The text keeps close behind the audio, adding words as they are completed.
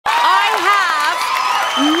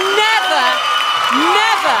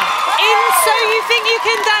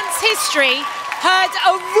American dance history heard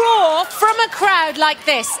a roar from a crowd like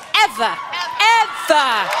this. Ever. So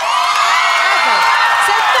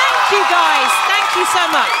thank you, guys. Thank you so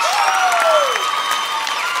much.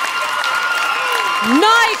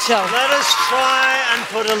 Nigel. Let us try and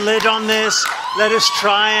put a lid on this. Let us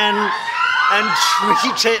try and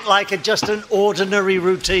treat it like just an ordinary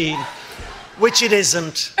routine, which it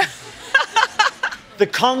isn't. The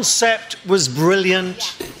concept was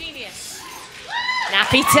brilliant. Genius.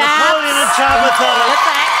 Nappy taps. Napoleon and Tabitha.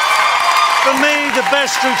 For me, the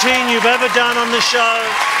best routine you've ever done on the show.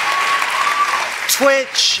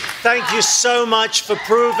 Twitch, thank you so much for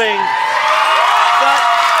proving that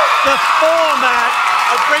the format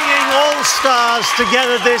of bringing all stars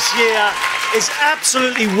together this year is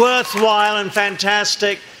absolutely worthwhile and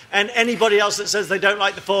fantastic. And anybody else that says they don't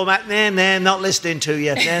like the format, nah, not listening to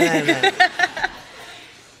you. Nah.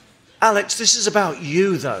 Alex, this is about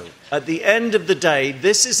you, though. At the end of the day,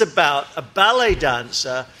 this is about a ballet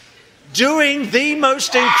dancer doing the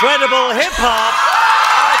most incredible hip-hop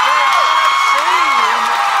I've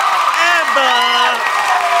ever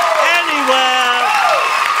seen anywhere.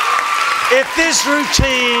 If this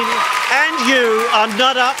routine and you are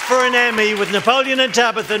not up for an Emmy with Napoleon and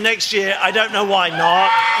Tabitha next year, I don't know why not.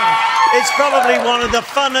 It's probably one of the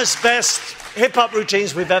funnest, best hip-hop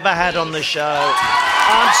routines we've ever had on the show.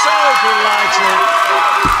 I'm so delighted.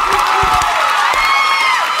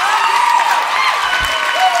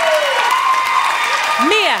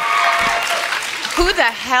 Mia. Who the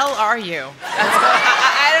hell are you?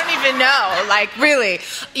 I don't even know. Like, really.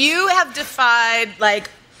 You have defied, like,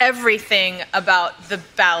 everything about the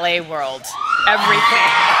ballet world. Everything.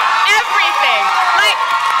 Everything. Like,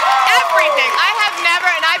 everything. I have never,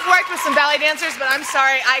 and I've worked with some ballet dancers, but I'm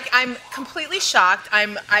sorry, I'm completely shocked.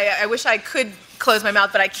 I wish I could close my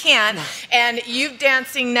mouth, but I can't. And you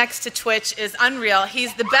dancing next to Twitch is unreal.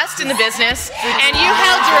 He's the best in the business, and you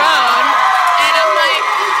held your own. And I'm like,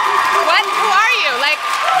 what? Who are you? Like,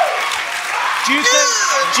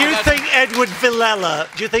 Do you think Edward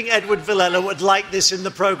Villela would like this in the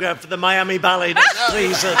program for the Miami Ballet next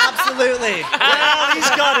season? Absolutely. Well, he's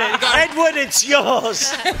got it. Edward, it's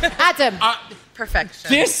yours. Adam. perfection.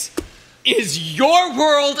 This is your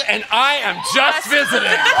world, and I am just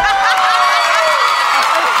visiting.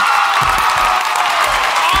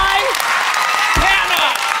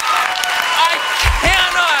 I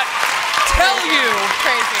cannot tell you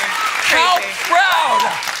how proud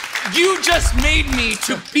you just made me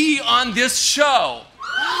to be on this show,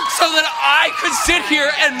 so that I could sit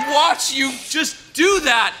here and watch you just do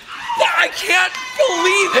that. I can't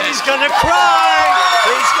believe it. He's gonna cry.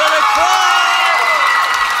 He's gonna cry.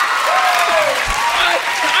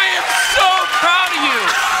 I am so proud of you.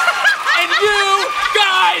 And you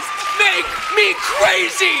guys make me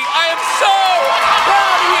crazy. I am so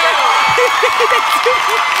proud of you.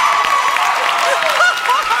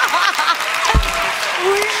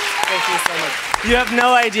 Thank you so much. You have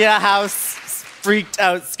no idea how freaked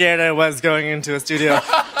out, scared I was going into a studio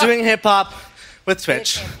doing hip hop with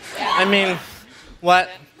Twitch. I mean, what?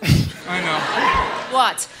 I know.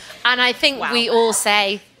 What? And I think we all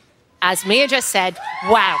say, as Mia just said,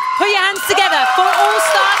 wow. Put your hands together for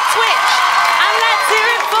All-Star Twitch. And let's hear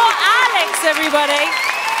it for Alex, everybody.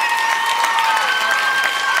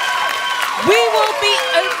 We will be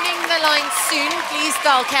opening the lines soon. Please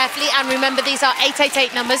dial carefully. And remember, these are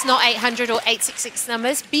 888 numbers, not 800 or 866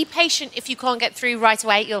 numbers. Be patient if you can't get through right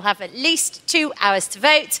away. You'll have at least 2 hours to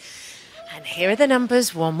vote. And here are the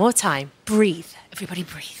numbers one more time. Breathe. Everybody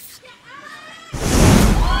breathe.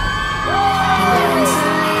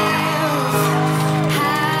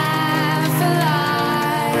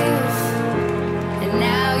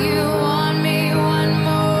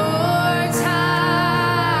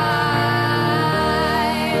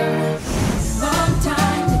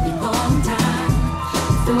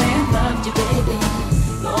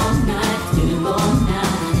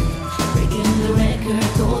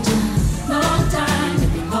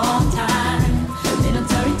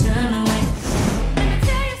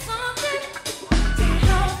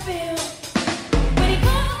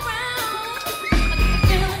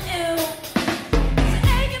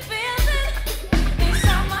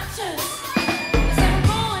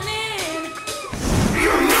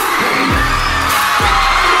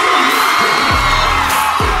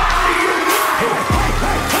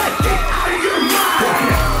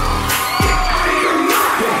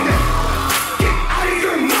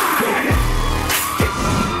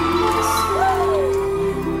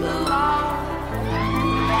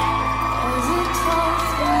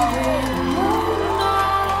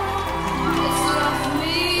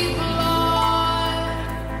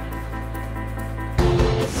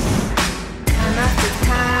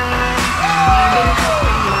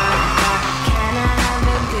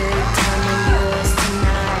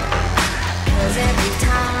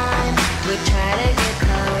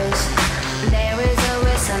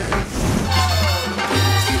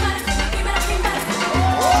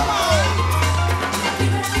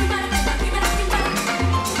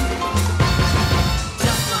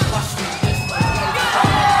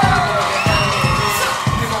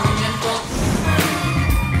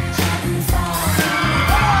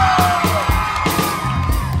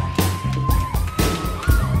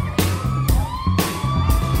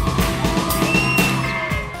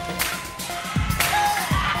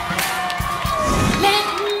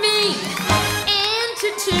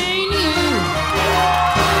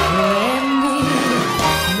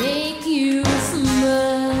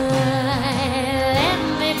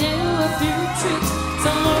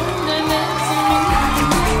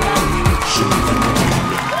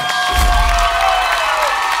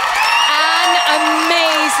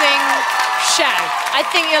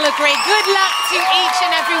 agree. Good luck to each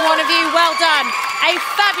and every one of you. Well done. A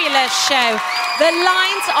fabulous show. The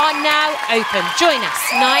lines are now open. Join us,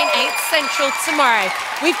 9/8 Central tomorrow.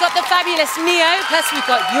 We've got the fabulous Neo, plus we've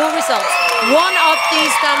got your results. One of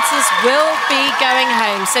these dancers will be going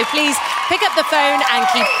home. So please pick up the phone and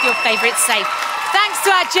keep your favourites safe. Thanks to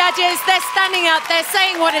our judges. They're standing up. They're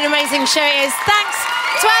saying what an amazing show it is. Thanks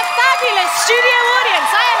to our fabulous studio audience.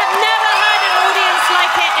 I have never heard an audience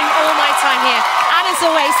like it in all my time here. And as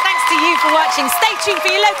always, thanks to you for watching. Stay tuned for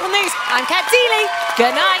your local news. I'm Kat Deely.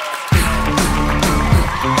 Good night.